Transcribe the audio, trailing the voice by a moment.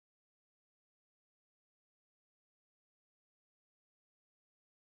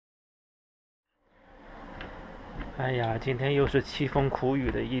哎呀，今天又是凄风苦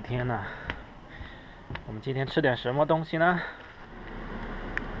雨的一天呐。我们今天吃点什么东西呢？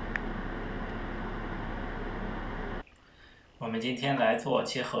我们今天来做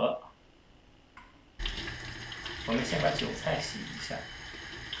茄盒。我们先把韭菜洗一下，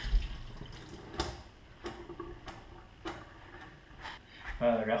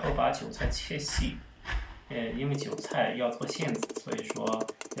然后把韭菜切细。因为韭菜要做馅子，所以说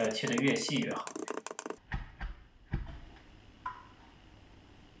要切得越细越好。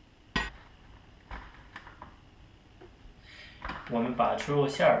我们把猪肉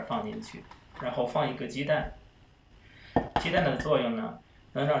馅儿放进去，然后放一个鸡蛋。鸡蛋的作用呢，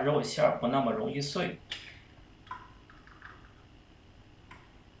能让肉馅儿不那么容易碎。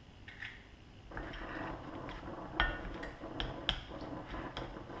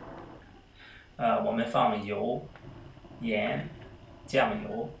我们放油、盐、酱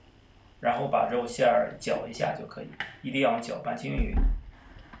油，然后把肉馅儿搅一下就可以，一定要搅拌均匀。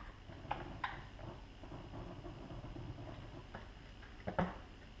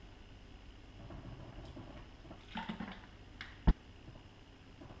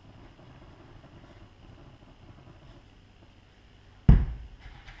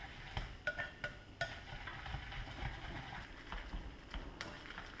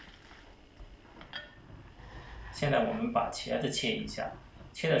现在我们把茄子切一下，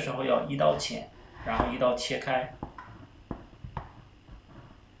切的时候要一刀浅，然后一刀切开。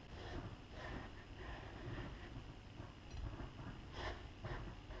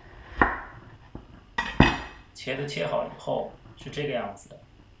茄子切好以后是这个样子的。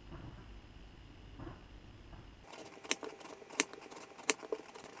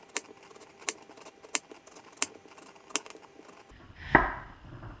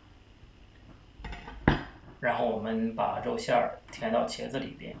然后我们把肉馅儿填到茄子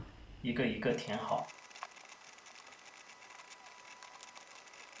里边，一个一个填好。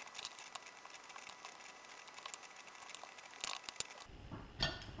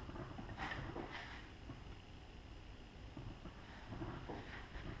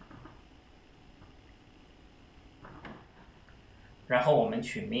然后我们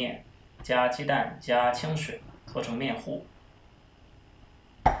取面，加鸡蛋，加清水，做成面糊。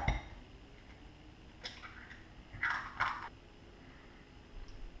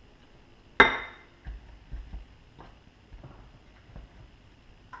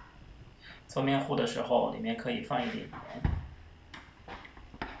做面糊的时候，里面可以放一点盐。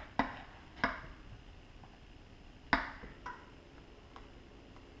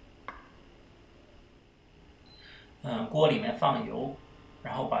锅里面放油，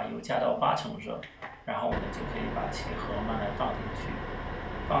然后把油加到80%热，然后我们就可以把茄盒慢慢放进去。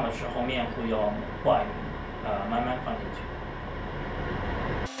放的时候面糊要挂匀，慢慢放进去。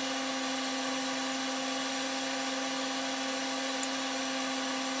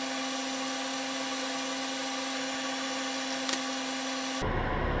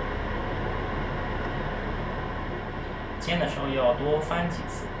煎的时候要多翻几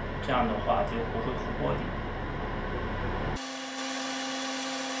次，这样的话就不会糊锅底。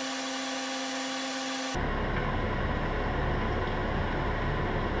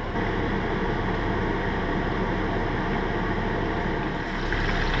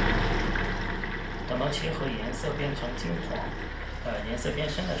等到茄盒颜色变成金黄，颜色变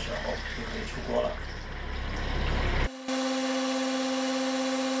深的时候，就可以出锅了。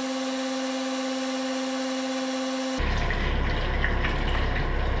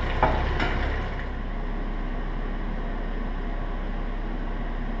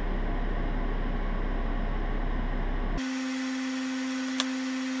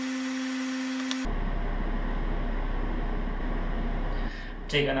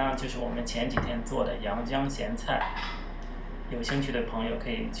这个呢，就是我们前几天做的洋姜咸菜。有兴趣的朋友可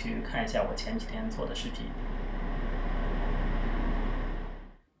以去看一下我前几天做的视频。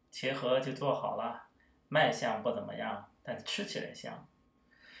茄盒就做好了，卖相不怎么样，但吃起来香。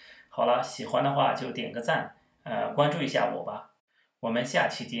好了，喜欢的话就点个赞，关注一下我吧。我们下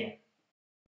期见。